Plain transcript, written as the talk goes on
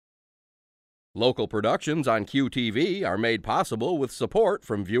Local productions on QTV are made possible with support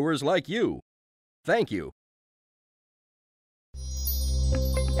from viewers like you. Thank you.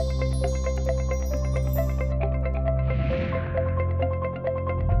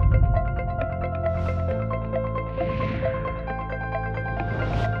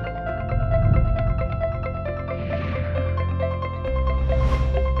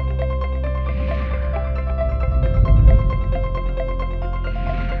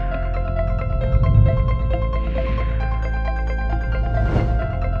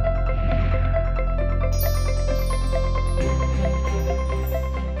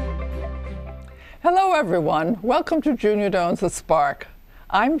 Hello everyone, welcome to Junia Doan's The Spark.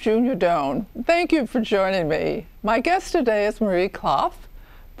 I'm Junia Doan. Thank you for joining me. My guest today is Marie Klopf,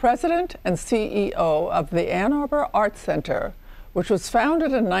 President and CEO of the Ann Arbor Art Center, which was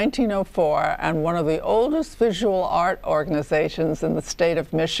founded in 1904 and one of the oldest visual art organizations in the state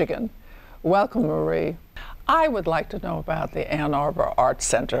of Michigan. Welcome, Marie. I would like to know about the Ann Arbor Art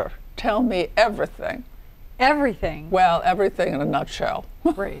Center. Tell me everything. Everything? Well, everything in a nutshell.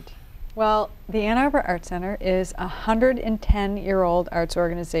 Great. Well, the Ann Arbor Art Center is a 110-year-old arts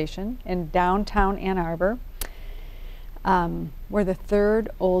organization in downtown Ann Arbor. We're the third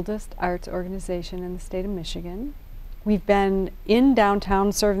oldest arts organization in the state of Michigan. We've been in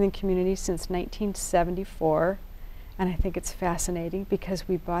downtown serving the community since 1974, and I think it's fascinating because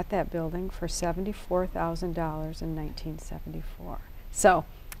we bought that building for $74,000 in 1974. So,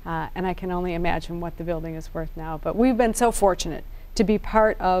 and I can only imagine what the building is worth now, but we've been so fortunate to be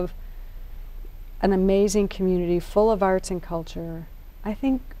part of an amazing community full of arts and culture. I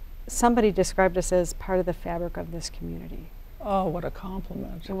think somebody described us as part of the fabric of this community. Oh, what a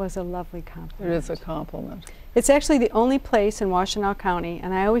compliment. It was a lovely compliment. It is a compliment. It's actually the only place in Washtenaw County,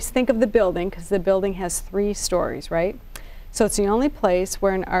 and I always think of the building because the building has 3 stories, right? So it's the only place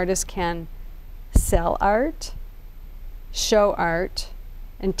where an artist can sell art, show art,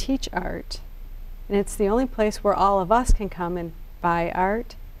 and teach art. And it's the only place where all of us can come and buy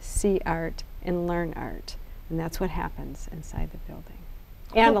art, see art, and learn art. And that's what happens inside the building.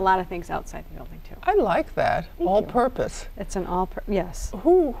 And a lot of things outside the building too. I like that. All purpose. It's an yes.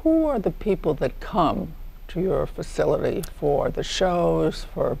 Who are the people that come to your facility for the shows,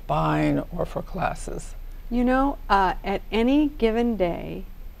 for buying, or for classes? You know, at any given day,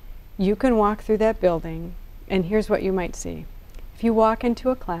 you can walk through that building, and here's what you might see. If you walk into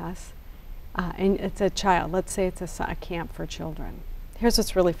a class, and it's a child, let's say it's a camp for children. Here's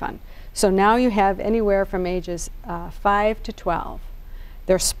what's really fun. So now you have anywhere from ages 5 to 12.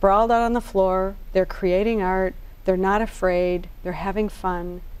 They're sprawled out on the floor, they're creating art, they're not afraid, they're having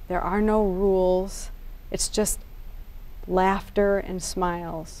fun, there are no rules, it's just laughter and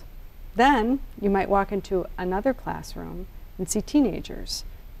smiles. Then you might walk into another classroom and see teenagers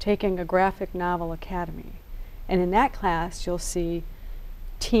taking a graphic novel academy. And in that class you'll see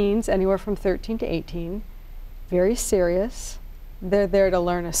teens anywhere from 13 to 18, very serious. They're there to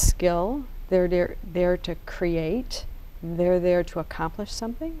learn a skill, they're there to create, they're there to accomplish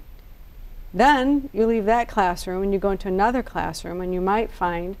something. Then you leave that classroom and you go into another classroom and you might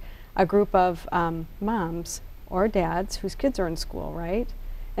find a group of moms or dads whose kids are in school, right?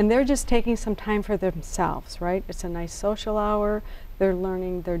 And they're just taking some time for themselves, right? It's a nice social hour, they're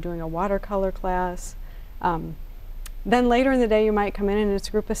learning, they're doing a watercolor class. Then later in the day you might come in and it's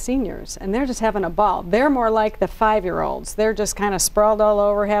a group of seniors and they're just having a ball. They're more like the 5-year-olds. They're just kind of sprawled all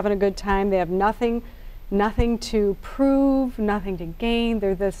over having a good time. They have nothing to prove, nothing to gain.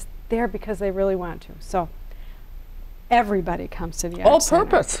 They're there because they really want to. So everybody comes to the Art Center. All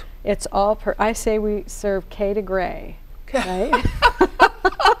purpose. It's all I say we serve K to Gray, right?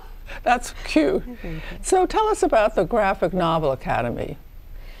 That's cute. So tell us about the Graphic Novel Academy.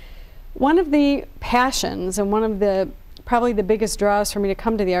 One of the passions and one of the probably the biggest draws for me to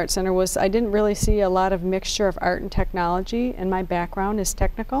come to the Art Center was I didn't really see a lot of mixture of art and technology, and my background is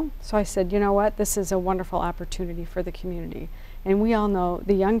technical. So I said, you know what, this is a wonderful opportunity for the community. And we all know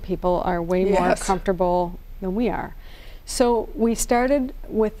the young people are way more comfortable than we are. So we started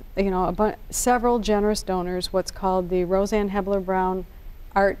with several generous donors, what's called the Roseanne Hebler Brown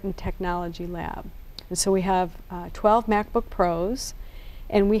Art and Technology Lab. And so we have 12 MacBook Pros,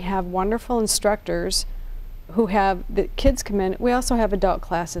 and we have wonderful instructors who have, the kids come in, we also have adult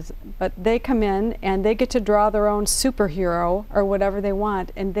classes, but they come in and they get to draw their own superhero or whatever they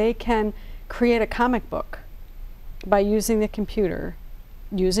want, and they can create a comic book by using the computer,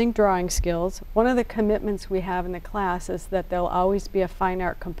 using drawing skills. One of the commitments we have in the class is that there'll always be a fine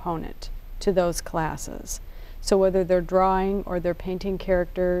art component to those classes. So whether they're drawing or they're painting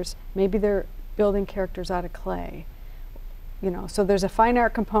characters, maybe they're building characters out of clay, so there's a fine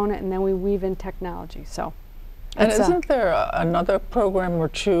art component, and then we weave in technology. So, and isn't there another program or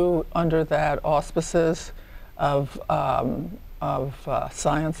two under that auspices of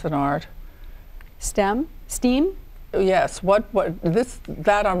science and art? STEM? STEAM? Yes.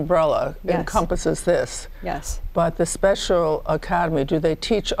 That umbrella encompasses this. Yes. But the special academy, do they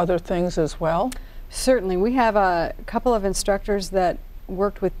teach other things as well? Certainly. We have a couple of instructors that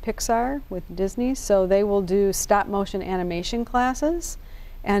worked with Pixar, with Disney, so they will do stop motion animation classes.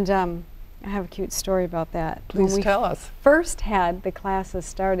 And I have a cute story about that. Please tell us. First had the classes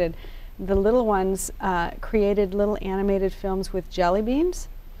started, the little ones created little animated films with jelly beans.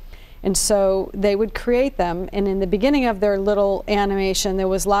 And so they would create them, and in the beginning of their little animation there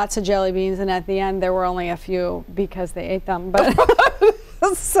was lots of jelly beans, and at the end there were only a few because they ate them. But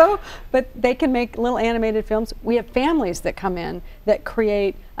but they can make little animated films. We have families that come in that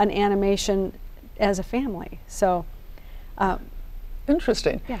create an animation as a family. So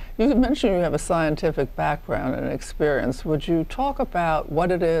interesting. Yeah. You mentioned you have a scientific background and experience. Would you talk about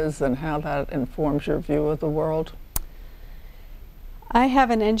what it is and how that informs your view of the world? I have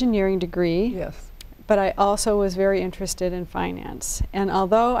an engineering degree. Yes. But I also was very interested in finance. And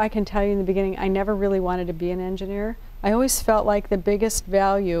although I can tell you in the beginning I never really wanted to be an engineer, I always felt like the biggest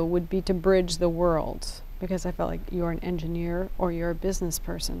value would be to bridge the worlds, because I felt like you're an engineer or you're a business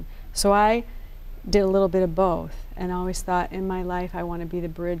person. So I did a little bit of both, and always thought in my life I want to be the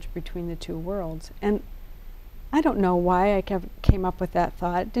bridge between the two worlds. And I don't know why I came up with that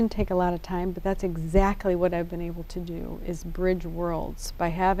thought. It didn't take a lot of time, but that's exactly what I've been able to do, is bridge worlds by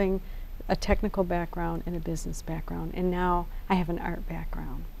having a technical background and a business background. And now I have an art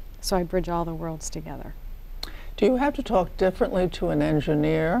background. So I bridge all the worlds together. Do you have to talk differently to an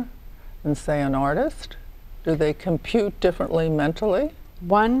engineer than, say, an artist? Do they compute differently mentally?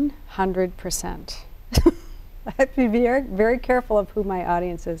 100%. I have to be very, very careful of who my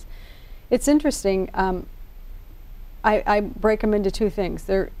audience is. It's interesting. I break them into two things.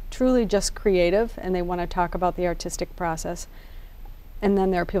 They're truly just creative and they want to talk about the artistic process. And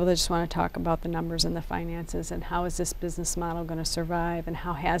then there are people that just want to talk about the numbers and the finances and how is this business model going to survive and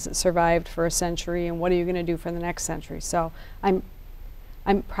how has it survived for a century and what are you going to do for the next century. So I'm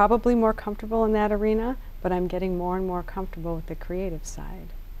probably more comfortable in that arena, but I'm getting more and more comfortable with the creative side.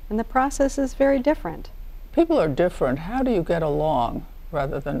 And the process is very different. People are different. How do you get along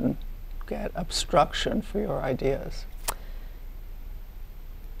rather than get obstruction for your ideas?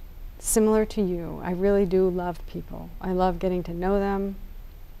 Similar to you, I really do love people. I love getting to know them.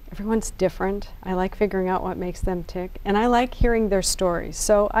 Everyone's different. I like figuring out what makes them tick, and I like hearing their stories.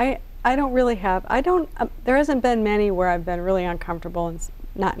 So I don't really have, there hasn't been many where I've been really uncomfortable and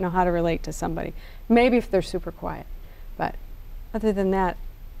not know how to relate to somebody. Maybe if they're super quiet, but other than that,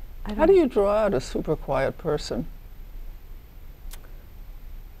 I don't. How do you draw out a super quiet person?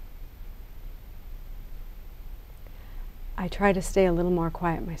 I try to stay a little more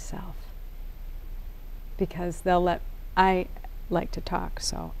quiet myself, because I like to talk,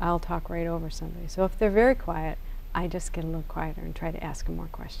 so I'll talk right over somebody. So if they're very quiet, I just get a little quieter and try to ask them more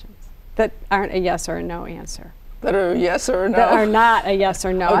questions that aren't a yes or a no answer. That are a yes or a no? That are not a yes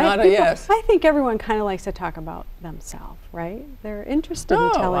or no. Oh, not a yes. I think everyone kind of likes to talk about themselves, right? They're interested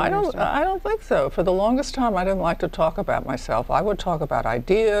in telling their story. I don't think so. For the longest time, I didn't like to talk about myself. I would talk about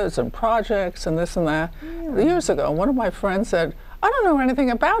ideas and projects and this and that. Really? Years ago, one of my friends said, I don't know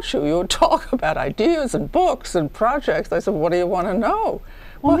anything about you. You would talk about ideas and books and projects. I said, what do you want to know?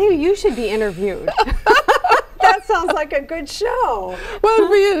 Well, maybe you should be interviewed. That sounds like a good show.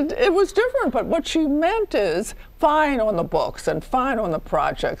 Well, it was different, but what she meant is fine on the books and fine on the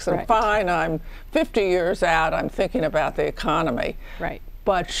projects and right. Fine, I'm 50 years out, I'm thinking about the economy. Right.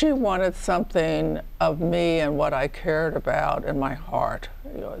 But she wanted something of me and what I cared about in my heart.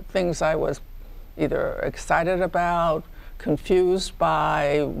 You know, things I was either excited about, confused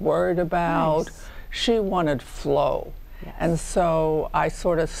by, worried about. Nice. She wanted flow. Yes. And so I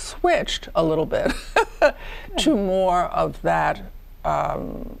sort of switched a little bit to more of that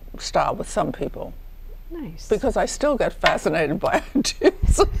style with some people. Nice. Because I still get fascinated by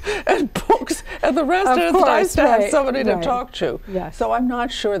ideas and books, and the rest is nice to have somebody to talk to. Yes. So I'm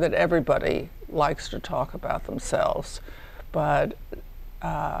not sure that everybody likes to talk about themselves, but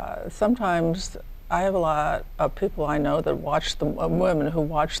sometimes I have a lot of people I know that watch the women who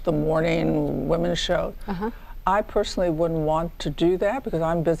watch the morning women's show. Uh-huh. I personally wouldn't want to do that because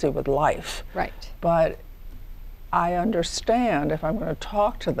I'm busy with life. Right. But I understand if I'm going to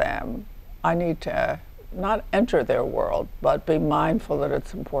talk to them, I need to not enter their world, but be mindful that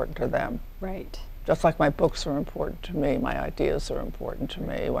it's important to them. Right. Just like my books are important to me, my ideas are important to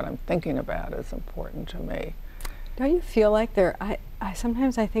me, what I'm thinking about is important to me. Don't you feel like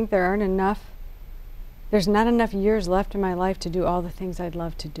sometimes I think there's not enough years left in my life to do all the things I'd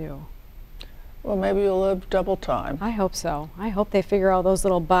love to do. Well, maybe you'll live double time. I hope so. I hope they figure out those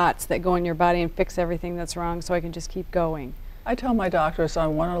little bots that go in your body and fix everything that's wrong so I can just keep going. I tell my doctors I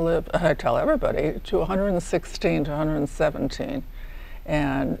want to live, I tell everybody, to 116 to 117.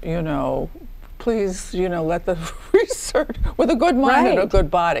 And, you know, please, you know, let the research, with a good mind and a good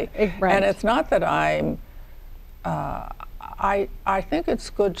body. Right. And it's not that I think it's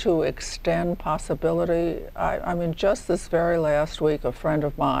good to extend possibility. I mean, just this very last week, a friend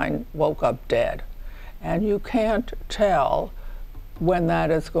of mine woke up dead. And you can't tell when that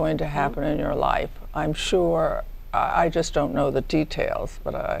is going to happen in your life. I'm sure, I just don't know the details,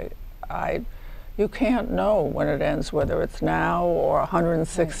 but you can't know when it ends, whether it's now or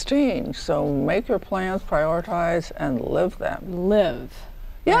 116. Right. So make your plans, prioritize, and live them. Live.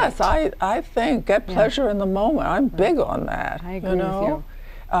 Yes, right. I think get pleasure in the moment. I'm big on that. I agree with you.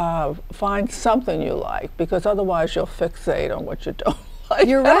 Find something you like, because otherwise you'll fixate on what you don't like.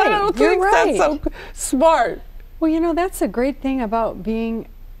 You're right. I don't think that's so smart. Well, you know, that's the great thing about being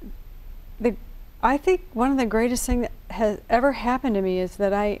I think one of the greatest things that has ever happened to me is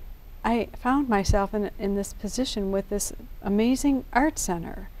that I found myself in this position with this amazing art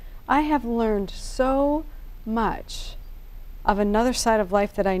center. I have learned so much of another side of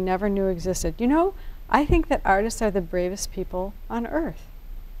life that I never knew existed. You know, I think that artists are the bravest people on earth.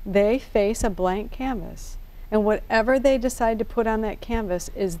 They face a blank canvas, and whatever they decide to put on that canvas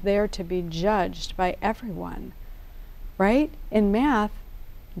is there to be judged by everyone, right? In math,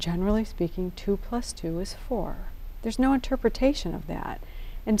 generally speaking, 2 + 2 is 4. There's no interpretation of that.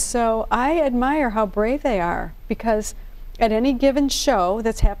 And so I admire how brave they are, because at any given show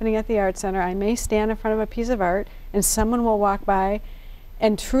that's happening at the Art Center, I may stand in front of a piece of art and someone will walk by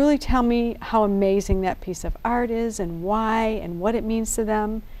and truly tell me how amazing that piece of art is and why and what it means to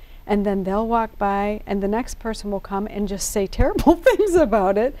them. And then they'll walk by and the next person will come and just say terrible things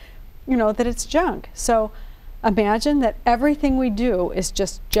about it, you know, that it's junk. So imagine that everything we do is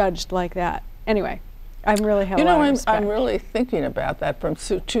just judged like that. Anyway, I'm really having a lot of respect. I'm really thinking about that from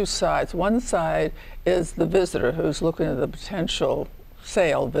two sides. One side is the visitor who's looking at the potential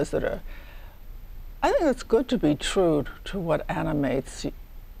sale visitor. I think it's good to be true to what animates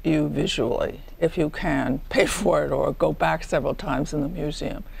you visually, if you can pay for it or go back several times in the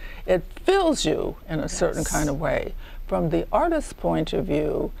museum. It fills you in a certain kind of way. From the artist's point of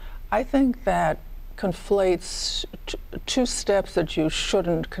view, I think that conflates two steps that you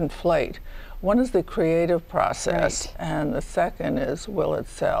shouldn't conflate. One is the creative process, and the second is will it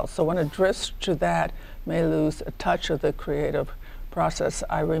sell? So when it drifts to that, may lose a touch of the creative process.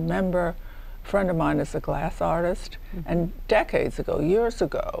 I remember a friend of mine is a glass artist, and decades ago, years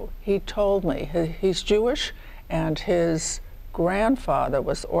ago, he told me he's Jewish and his grandfather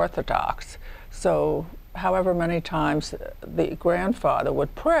was Orthodox. So however many times the grandfather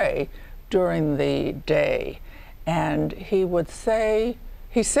would pray during the day, and he would say,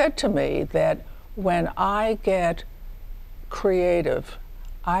 he said to me that when I get creative,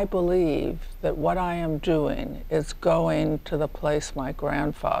 I believe that what I am doing is going to the place my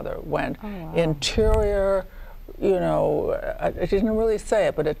grandfather went. Oh, wow. Interior, you know, I didn't really say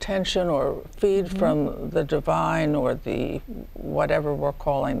it, but attention or feed from the divine or the whatever we're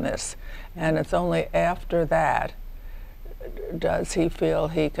calling this. And it's only after that does he feel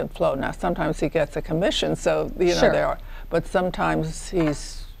he can flow. Now, sometimes he gets a commission, so, you know, there are, but sometimes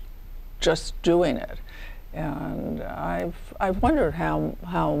he's just doing it. And I've wondered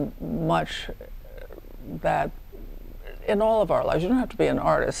how much that in all of our lives, you don't have to be an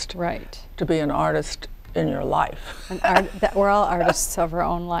artist to be an artist in your life. We're all artists of our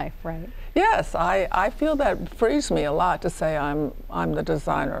own life, right? Yes, I feel that frees me a lot to say I'm the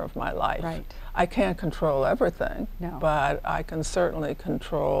designer of my life. Right. I can't control everything, but I can certainly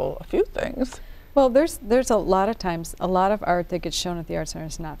control a few things. Well, there's a lot of times, a lot of art that gets shown at the Art Center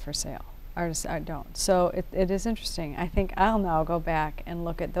is not for sale. Artists don't. So it is interesting. I think I'll now go back and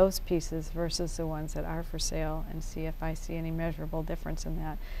look at those pieces versus the ones that are for sale and see if I see any measurable difference in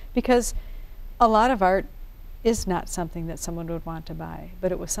that. Because a lot of art is not something that someone would want to buy,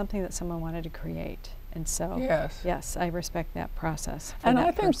 but it was something that someone wanted to create. And so, yes, I respect that process. And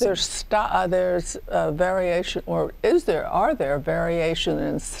I think there's variation, or are there variation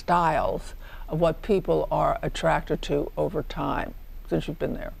in styles of what people are attracted to over time since you've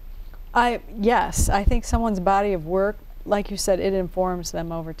been there? Yes, I think someone's body of work, like you said, it informs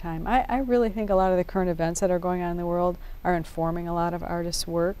them over time. I really think a lot of the current events that are going on in the world are informing a lot of artists'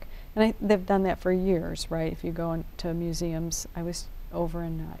 work. And they've done that for years, right? If you go into museums, I was over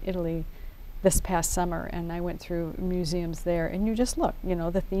in Italy this past summer, and I went through museums there, and you just look, you know,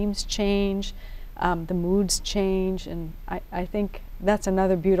 the themes change, the moods change, and I think that's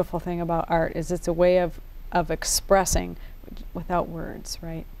another beautiful thing about art, is it's a way of expressing without words,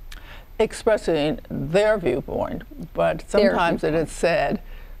 right? Expressing their viewpoint, but sometimes it is said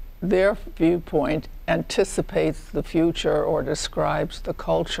their viewpoint anticipates the future or describes the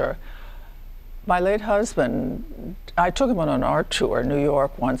culture. My late husband, I took him on an art tour in New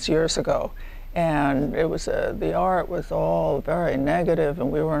York once years ago, and it was the art was all very negative,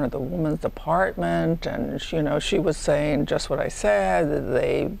 and we were in the woman's department, and she, you know, she was saying just what I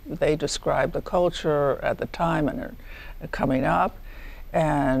said. They described the culture at the time and coming up,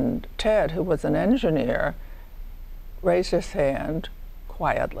 and Ted, who was an engineer, raised his hand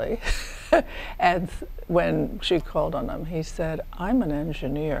quietly, and when she called on him, he said, "I'm an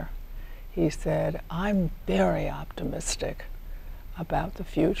engineer." He said, "I'm very optimistic about the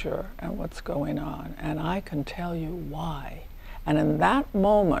future and what's going on, and I can tell you why." And in that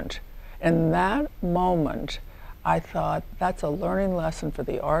moment, I thought, that's a learning lesson for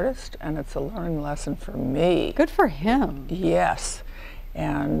the artist, and it's a learning lesson for me. Good for him. Yes.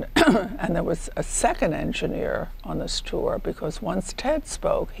 And and there was a second engineer on this tour, because once Ted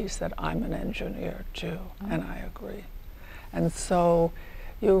spoke, he said, "I'm an engineer too," and I agree. And so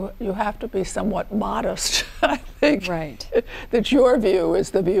you have to be somewhat modest, I think. Right. That your view is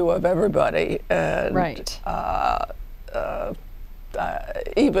the view of everybody. And, right.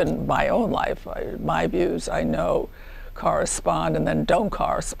 Even my own life, my views, I know, correspond and then don't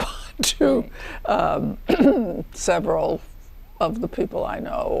correspond to several of the people I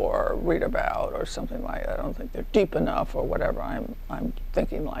know or read about or something like that. I don't think they're deep enough or whatever. I'm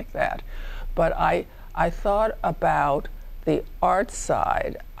thinking like that. But I thought about the art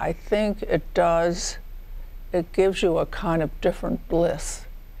side. I think it gives you a kind of different bliss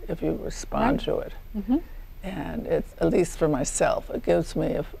if you respond to it. Mm-hmm. And it's, at least for myself, it gives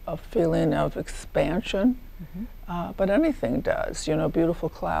me a feeling of expansion. Mm-hmm. But anything does. You know, Beautiful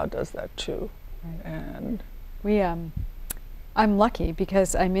Cloud does that too. Right. And I'm lucky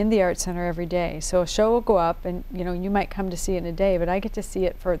because I'm in the Art Center every day. So a show will go up, and you know, you might come to see it in a day, but I get to see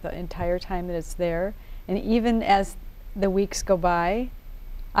it for the entire time that it's there. And even as the weeks go by,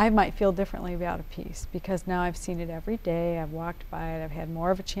 I might feel differently about a piece because now I've seen it every day, I've walked by it, I've had more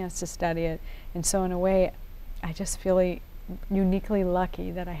of a chance to study it, and so in a way I just feel uniquely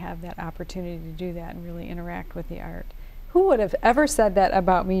lucky that I have that opportunity to do that and really interact with the art. Who would have ever said that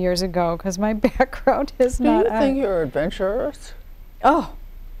about me years ago? Because my background is not. Do you think you're adventurous? Oh,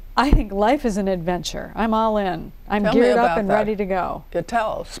 I think life is an adventure. I'm all in. I'm geared up and ready to go.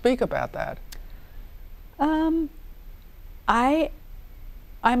 Speak about that.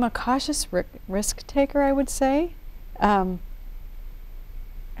 I'm a cautious risk taker, I would say. I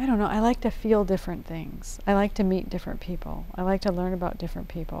don't know, I like to feel different things. I like to meet different people. I like to learn about different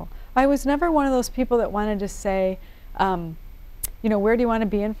people. I was never one of those people that wanted to say, you know, where do you want to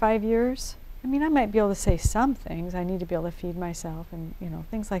be in 5 years? I mean, I might be able to say some things. I need to be able to feed myself and, you know,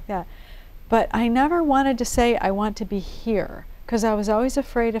 things like that. But I never wanted to say, I want to be here. Because I was always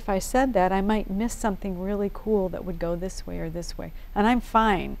afraid if I said that, I might miss something really cool that would go this way or this way. And I'm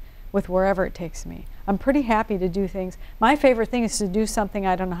fine with wherever it takes me. I'm pretty happy to do things. My favorite thing is to do something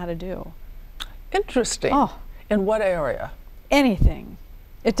I don't know how to do. Interesting. Oh. In what area? Anything.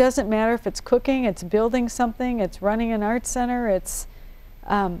 It doesn't matter if it's cooking, it's building something, it's running an art center, it's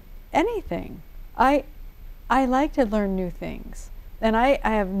anything. I like to learn new things. And I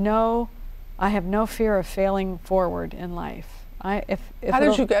have no fear of failing forward in life. How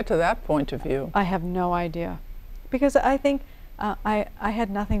did you get to that point of view? I have no idea. Because I think I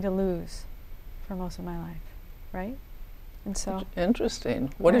had nothing to lose for most of my life, right? And so.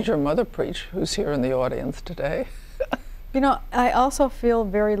 Interesting. What did your mother preach, who's here in the audience today? You know, I also feel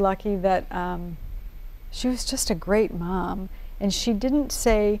very lucky that she was just a great mom, and she didn't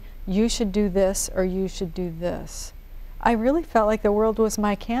say, you should do this or you should do this. I really felt like the world was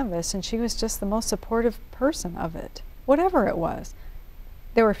my canvas, and she was just the most supportive person of it. Whatever it was.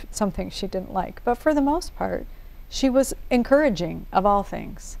 There were some things she didn't like, but for the most part, she was encouraging of all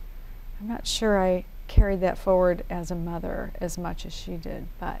things. I'm not sure I carried that forward as a mother as much as she did,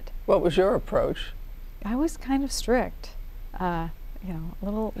 but. What was your approach? I was kind of strict, you know, a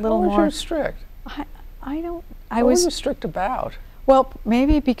little more. How was you strict? What was you strict about? Well,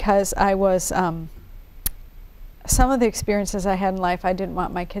 maybe because I was, some of the experiences I had in life, I didn't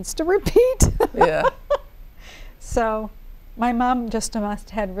want my kids to repeat. Yeah. So my mom just must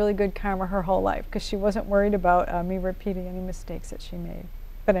have had really good karma her whole life because she wasn't worried about me repeating any mistakes that she made.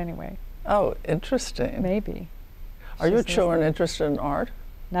 But anyway. Oh, interesting. Maybe. Are your children interested in art?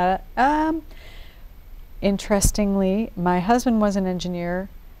 Not interestingly, my husband was an engineer.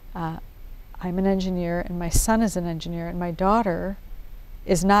 I'm an engineer, and my son is an engineer, and my daughter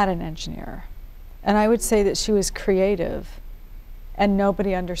is not an engineer. And I would say that she was creative, and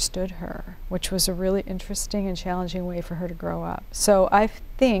nobody understood her, which was a really interesting and challenging way for her to grow up. So I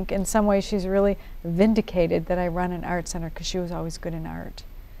think in some ways she's really vindicated that I run an art center, because she was always good in art.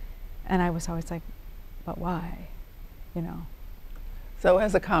 And I was always like, but why? You know. So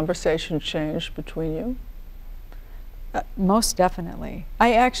has the conversation changed between you? Most definitely.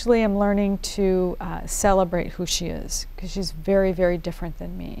 I actually am learning to celebrate who she is, because she's very, very different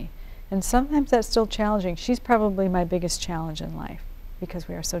than me. And sometimes that's still challenging. She's probably my biggest challenge in life, because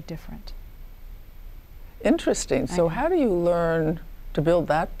we are so different. Interesting. So how do you learn to build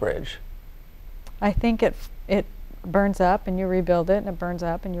that bridge? I think it burns up and you rebuild it, and it burns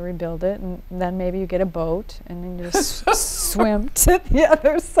up and you rebuild it, and then maybe you get a boat and then you just swim to the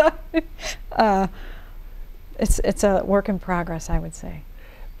other side. It's a work in progress, I would say.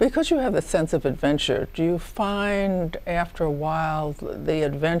 Because you have a sense of adventure, do you find after a while the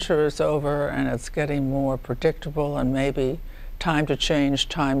adventure is over and it's getting more predictable and maybe time to change,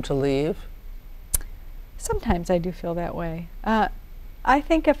 time to leave? Sometimes I do feel that way. I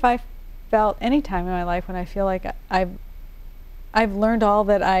think if I felt any time in my life when I feel like I've learned all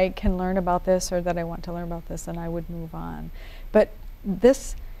that I can learn about this, or that I want to learn about this, then I would move on. But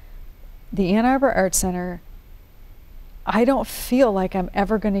the Ann Arbor Art Center, I don't feel like I'm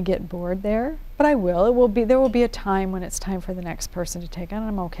ever going to get bored there, but I will. There will be a time when it's time for the next person to take on, and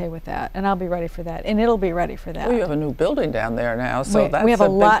I'm okay with that, and I'll be ready for that, and it'll be ready for that. Well, you have a new building down there now, so that's we have a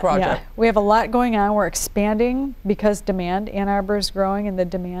big lot, project. Yeah, we have a lot going on. We're expanding because demand. Ann Arbor is growing, and the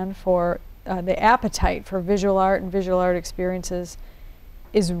demand for the appetite for visual art and visual art experiences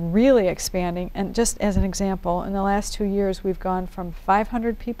is really expanding. And just as an example, in the last 2 years, we've gone from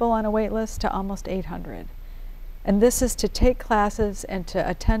 500 people on a wait list to almost 800. And this is to take classes and to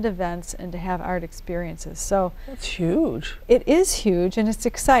attend events and to have art experiences. So that's huge. It is huge, and it's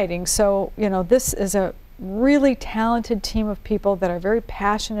exciting. So, you know, this is a really talented team of people that are very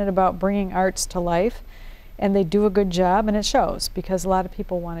passionate about bringing arts to life, and they do a good job, and it shows because a lot of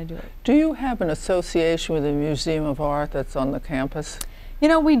people want to do it. Do you have an association with the Museum of Art that's on the campus? You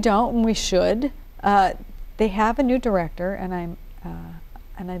know, we don't, and we should. They have a new director, and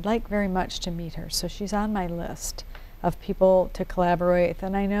I'd like very much to meet her. So she's on my list of people to collaborate with.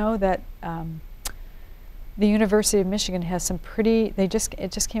 And I know that the University of Michigan has some pretty, it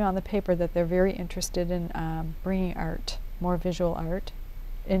just came out in the paper that they're very interested in bringing art, more visual art,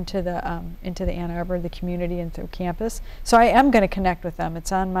 into the Ann Arbor, the community, and through campus. So I am going to connect with them.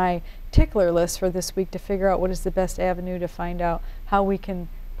 It's on my tickler list for this week to figure out what is the best avenue to find out how we can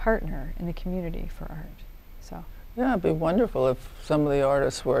partner in the community for art. So. Yeah, it'd be wonderful if some of the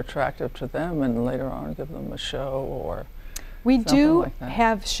artists were attractive to them and later on give them a show or we something do like that.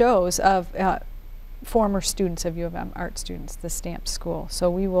 have shows of former students of U of M, art students, the Stamp School. So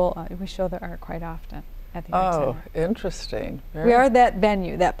we will we show their art quite often at the Art Center. Oh, interesting. We are that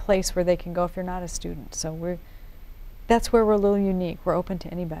venue, that place where they can go if you're not a student. So that's where we're a little unique. We're open to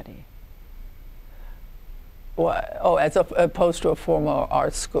anybody. Oh, as opposed to a formal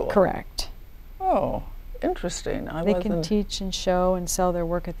art school. Correct. Oh, interesting. They can teach and show and sell their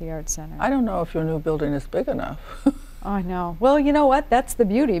work at the Art Center. I don't know if your new building is big enough. Oh, I know. Well, you know what? That's the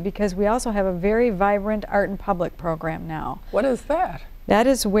beauty, because we also have a very vibrant art in public program now. What is that? That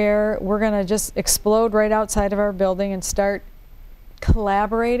is where we're going to just explode right outside of our building and start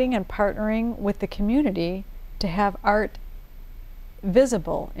collaborating and partnering with the community to have art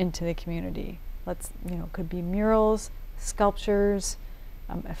visible into the community. Could be murals, sculptures,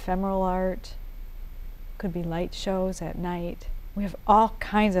 ephemeral art, could be light shows at night. We have all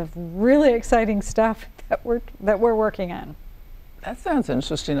kinds of really exciting stuff that we're working on. That sounds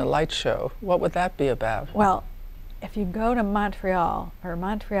interesting, a light show. What would that be about? Well, if you go to Montreal,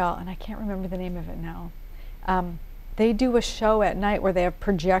 and I can't remember the name of it now, they do a show at night where they have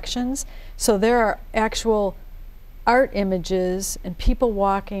projections. So there are actual art images and people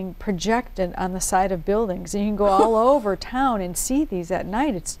walking projected on the side of buildings. And you can go all over town and see these at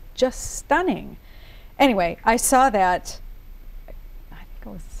night. It's just stunning. Anyway, I saw that, I think it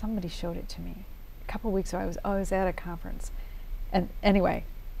was somebody showed it to me a couple of weeks ago. I was at a conference. And anyway,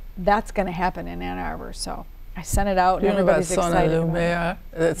 that's going to happen in Ann Arbor. So I sent it out, and everybody's excited about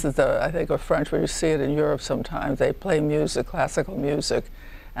it. This is, I think, a French, where you see it in Europe sometimes. They play music, classical music,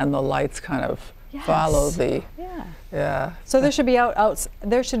 and the lights kind of follow the. Yeah. So there should be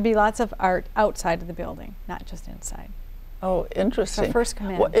there should be lots of art outside of the building, not just inside. Oh, interesting. So first come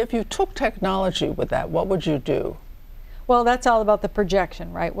in. Well, if you took technology with that, what would you do? Well, that's all about the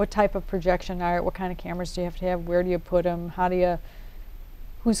projection, right? What type of projection are it? What kind of cameras do you have to have? Where do you put them? How do you,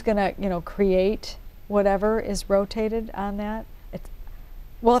 who's going to, you know, create whatever is rotated on that?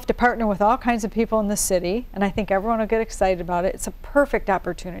 We'll have to partner with all kinds of people in the city, and I think everyone will get excited about it. It's a perfect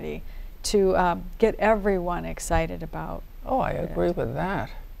opportunity to get everyone excited about. Oh, I agree with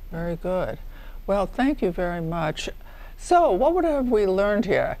that. Very good. Well, thank you very much. So, what have we learned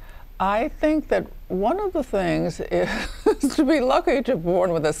here? I think that one of the things is to be lucky to be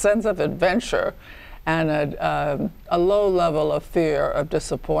born with a sense of adventure and a low level of fear of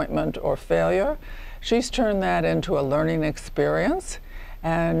disappointment or failure. She's turned that into a learning experience,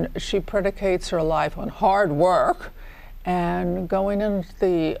 and she predicates her life on hard work and going into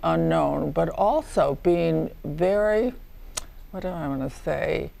the unknown, but also being very, what do I want to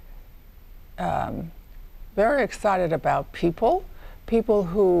say, very excited about people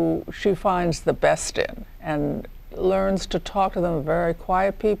who she finds the best in, and learns to talk to them. Very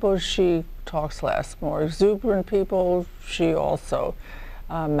quiet people, she talks less. More exuberant people, she also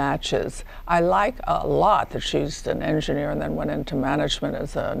matches. I like a lot that she's an engineer and then went into management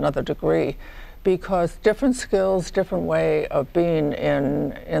as another degree, because different skills, different way of being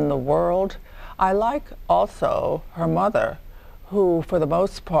in the world. I like also her mother, who for the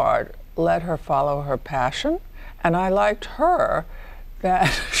most part let her follow her passion, and I liked her that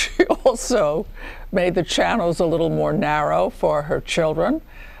she also made the channels a little more narrow for her children.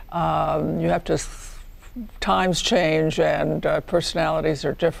 You have to, times change and personalities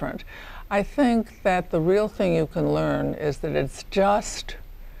are different. I think that the real thing you can learn is that it's just,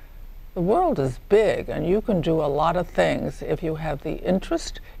 the world is big and you can do a lot of things if you have the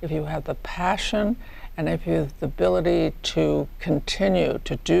interest, if you have the passion, and if you have the ability to continue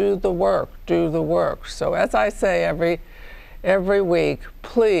to do the work, So as I say every week,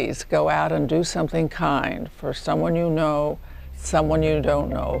 please go out and do something kind for someone you know, someone you don't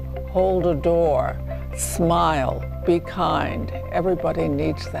know. Hold a door, smile, be kind. Everybody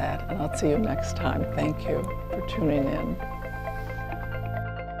needs that, and I'll see you next time. Thank you for tuning in.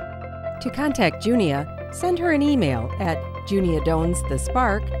 To contact Junia, send her an email at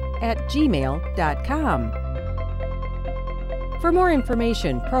juniadownsthespark@gmail.com. For more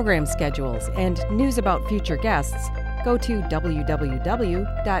information, program schedules, and news about future guests, go to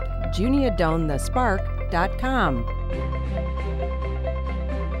www.juniadownthespark.com.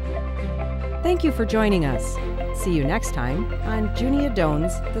 Thank you for joining us. See you next time on Junia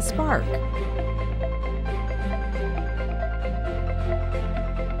Doan's The Spark.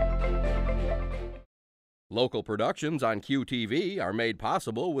 Local productions on QTV are made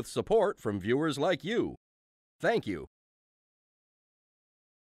possible with support from viewers like you. Thank you.